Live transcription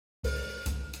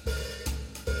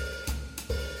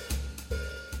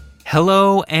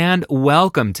Hello and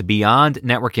welcome to Beyond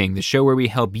Networking, the show where we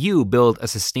help you build a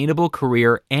sustainable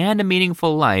career and a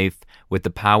meaningful life with the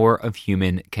power of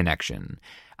human connection.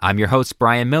 I'm your host,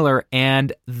 Brian Miller,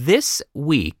 and this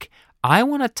week I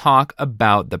want to talk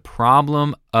about the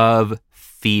problem of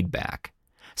feedback.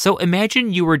 So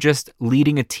imagine you were just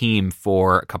leading a team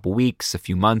for a couple weeks, a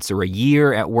few months, or a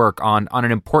year at work on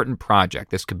an important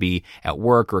project. This could be at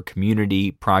work or a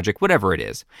community project, whatever it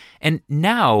is. And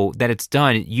now that it's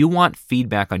done, you want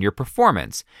feedback on your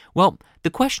performance. Well,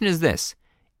 the question is this: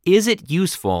 is it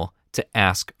useful to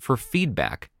ask for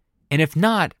feedback? And if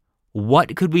not,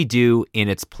 what could we do in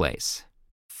its place?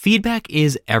 Feedback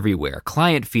is everywhere.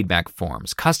 Client feedback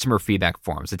forms, customer feedback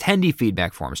forms, attendee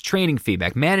feedback forms, training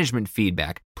feedback, management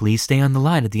feedback. Please stay on the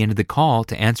line at the end of the call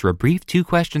to answer a brief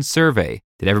 2-question survey.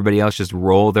 Did everybody else just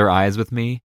roll their eyes with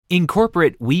me? In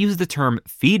corporate, we use the term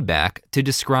feedback to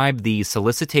describe the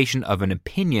solicitation of an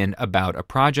opinion about a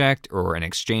project or an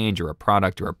exchange or a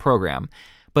product or a program.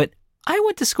 But I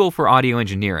went to school for audio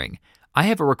engineering. I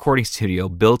have a recording studio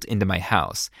built into my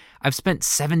house. I've spent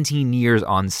 17 years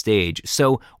on stage,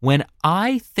 so when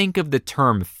I think of the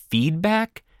term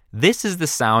feedback, this is the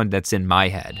sound that's in my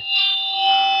head.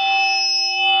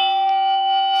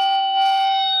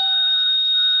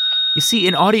 You see,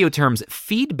 in audio terms,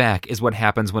 feedback is what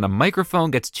happens when a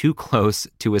microphone gets too close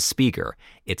to a speaker.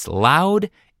 It's loud,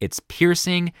 it's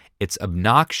piercing, it's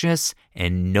obnoxious,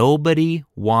 and nobody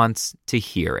wants to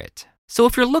hear it. So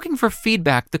if you're looking for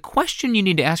feedback, the question you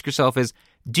need to ask yourself is,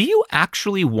 do you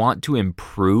actually want to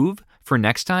improve for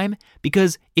next time?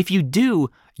 Because if you do,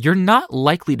 you're not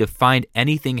likely to find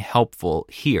anything helpful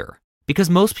here. Because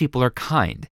most people are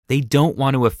kind. They don't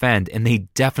want to offend, and they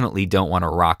definitely don't want to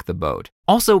rock the boat.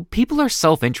 Also, people are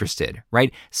self-interested,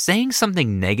 right? Saying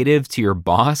something negative to your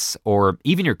boss or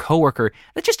even your coworker,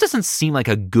 that just doesn't seem like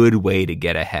a good way to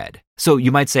get ahead. So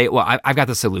you might say, well, I've got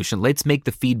the solution. Let's make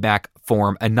the feedback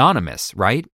form anonymous,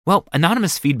 right? Well,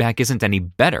 anonymous feedback isn't any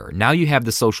better. Now you have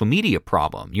the social media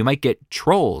problem. You might get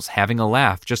trolls having a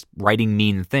laugh, just writing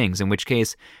mean things, in which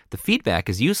case the feedback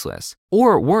is useless.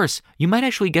 Or worse, you might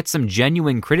actually get some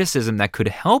genuine criticism that could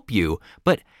help you,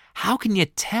 but how can you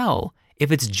tell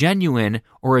if it's genuine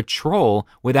or a troll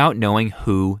without knowing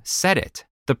who said it?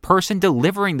 The person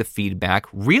delivering the feedback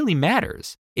really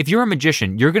matters. If you're a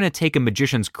magician, you're going to take a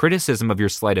magician's criticism of your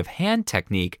sleight of hand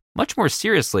technique much more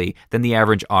seriously than the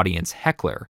average audience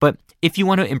heckler. But if you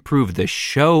want to improve the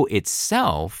show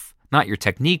itself, not your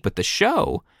technique, but the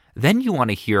show, then you want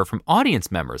to hear from audience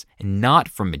members and not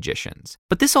from magicians.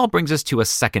 But this all brings us to a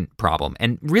second problem,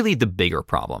 and really the bigger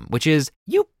problem, which is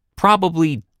you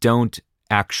probably don't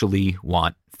actually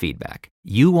want feedback.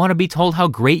 You want to be told how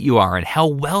great you are and how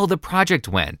well the project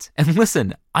went. And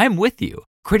listen, I'm with you.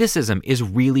 Criticism is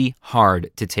really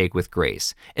hard to take with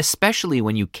grace, especially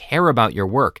when you care about your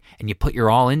work and you put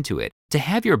your all into it. To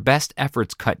have your best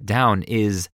efforts cut down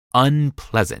is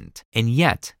unpleasant. And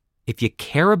yet, if you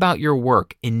care about your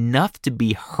work enough to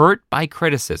be hurt by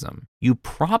criticism, you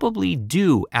probably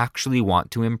do actually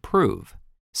want to improve.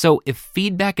 So if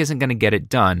feedback isn't going to get it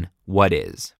done, what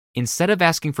is? Instead of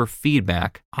asking for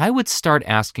feedback, I would start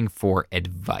asking for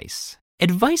advice.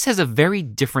 Advice has a very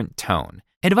different tone.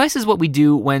 Advice is what we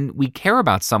do when we care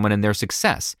about someone and their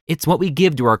success. It's what we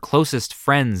give to our closest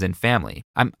friends and family.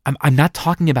 I'm not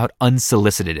talking about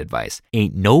unsolicited advice.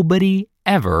 Ain't nobody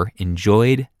ever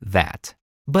enjoyed that.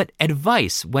 But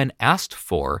advice, when asked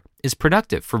for, is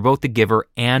productive for both the giver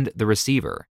and the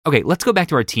receiver. Okay, let's go back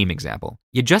to our team example.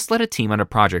 You just led a team on a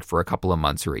project for a couple of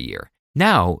months or a year.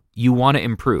 Now you want to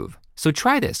improve. So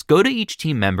try this. Go to each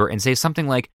team member and say something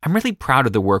like, I'm really proud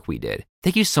of the work we did.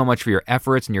 Thank you so much for your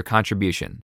efforts and your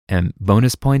contribution. And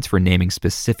bonus points for naming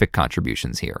specific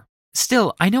contributions here.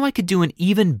 Still, I know I could do an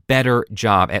even better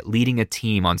job at leading a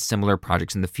team on similar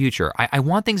projects in the future. I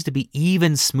want things to be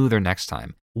even smoother next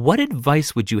time. What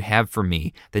advice would you have for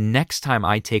me the next time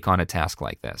I take on a task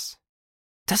like this?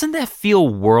 Doesn't that feel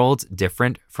worlds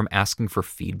different from asking for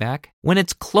feedback? When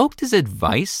it's cloaked as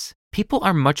advice, people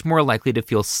are much more likely to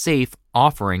feel safe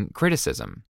offering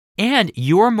criticism. And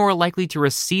you're more likely to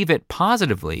receive it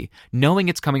positively, knowing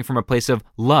it's coming from a place of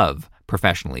love,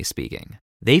 professionally speaking.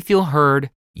 They feel heard,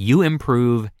 you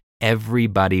improve,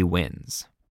 everybody wins.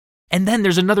 And then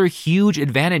there's another huge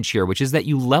advantage here, which is that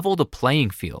you level the playing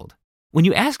field. When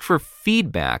you ask for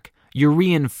feedback, you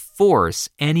reinforce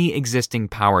any existing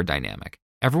power dynamic.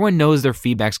 Everyone knows their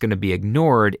feedback's going to be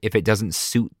ignored if it doesn't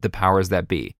suit the powers that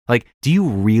be. Like, do you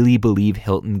really believe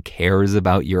Hilton cares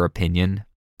about your opinion?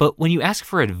 But when you ask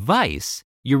for advice,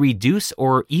 you reduce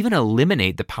or even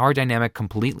eliminate the power dynamic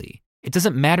completely. It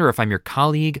doesn't matter if I'm your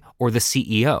colleague or the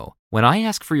CEO. When I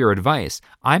ask for your advice,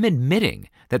 I'm admitting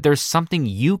that there's something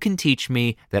you can teach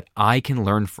me that I can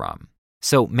learn from.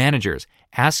 So managers,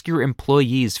 ask your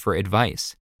employees for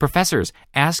advice. Professors,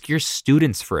 ask your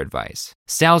students for advice.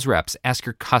 Sales reps, ask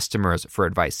your customers for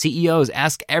advice. CEOs,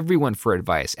 ask everyone for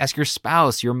advice. Ask your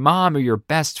spouse, your mom, or your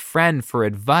best friend for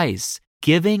advice.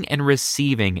 Giving and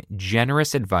receiving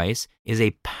generous advice is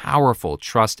a powerful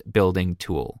trust-building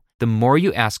tool. The more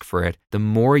you ask for it, the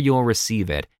more you'll receive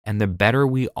it, and the better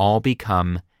we all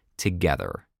become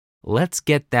together. Let's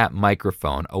get that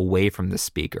microphone away from the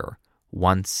speaker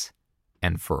once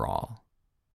and for all.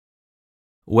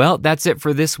 Well, that's it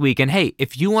for this week. And hey,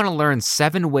 if you want to learn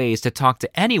 7 ways to talk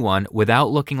to anyone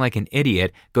without looking like an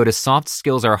idiot, go to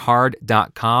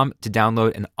softskillsarehard.com to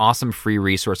download an awesome free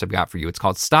resource I've got for you. It's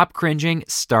called Stop Cringing,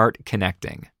 Start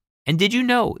Connecting. And did you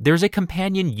know there's a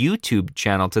companion YouTube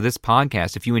channel to this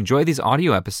podcast? If you enjoy these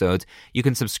audio episodes, you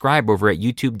can subscribe over at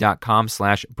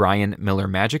youtube.com/Brian Miller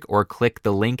Magic or click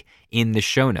the link in the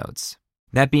show notes.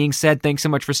 That being said, thanks so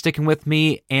much for sticking with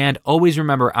me. And always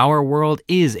remember, our world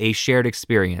is a shared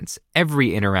experience.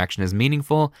 Every interaction is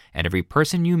meaningful, and every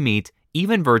person you meet,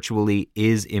 even virtually,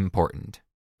 is important.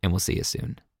 And we'll see you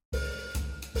soon.